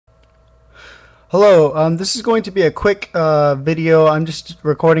Hello, this is going to be a quick video. I'm just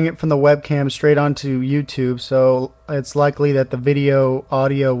recording it from the webcam straight onto YouTube, so it's likely that the video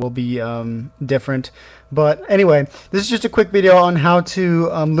audio will be different. But anyway, this is just a quick video on how to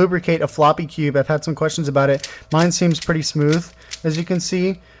lubricate a floppy cube. I've had some questions about it. Mine seems pretty smooth, as you can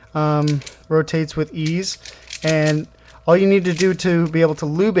see. Rotates with ease, and all you need to do to be able to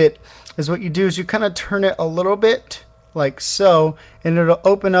lube it is what you do is you kind of turn it a little bit like so, and it'll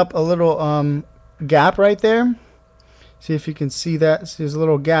open up a little gap right there. See if you can see that. See, there's a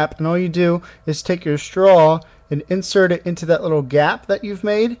little gap, and all you do is take your straw and insert it into that little gap that you've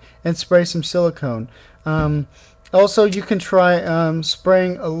made and spray some silicone. Also, you can try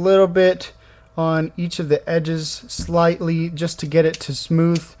spraying a little bit on each of the edges slightly just to get it to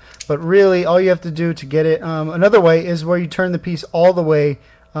smooth, but really all you have to do to get it another way is where you turn the piece all the way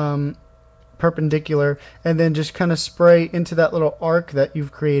perpendicular and then just kind of spray into that little arc that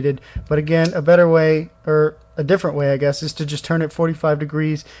you've created. But again, a better way, or a different way I guess, is to just turn it 45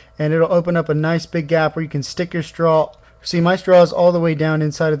 degrees and it'll open up a nice big gap where you can stick your straw. See, my straw is all the way down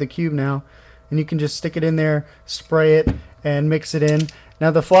inside of the cube now, and you can just stick it in there, spray it, and mix it in.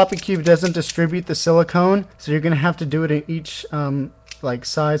 Now the floppy cube doesn't distribute the silicone, so you're gonna have to do it in each like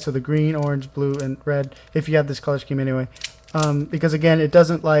side, so the green, orange, blue, and red, if you have this color scheme anyway. Because again, it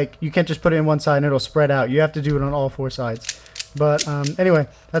doesn't, like, you can't just put it in one side and it'll spread out. You have to do it on all four sides. But anyway,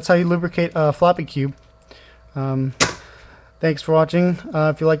 that's how you lubricate a floppy cube. Thanks for watching.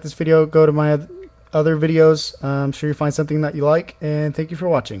 If you like this video, go to my other videos. I'm sure you'll find something that you like, and thank you for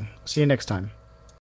watching. See you next time.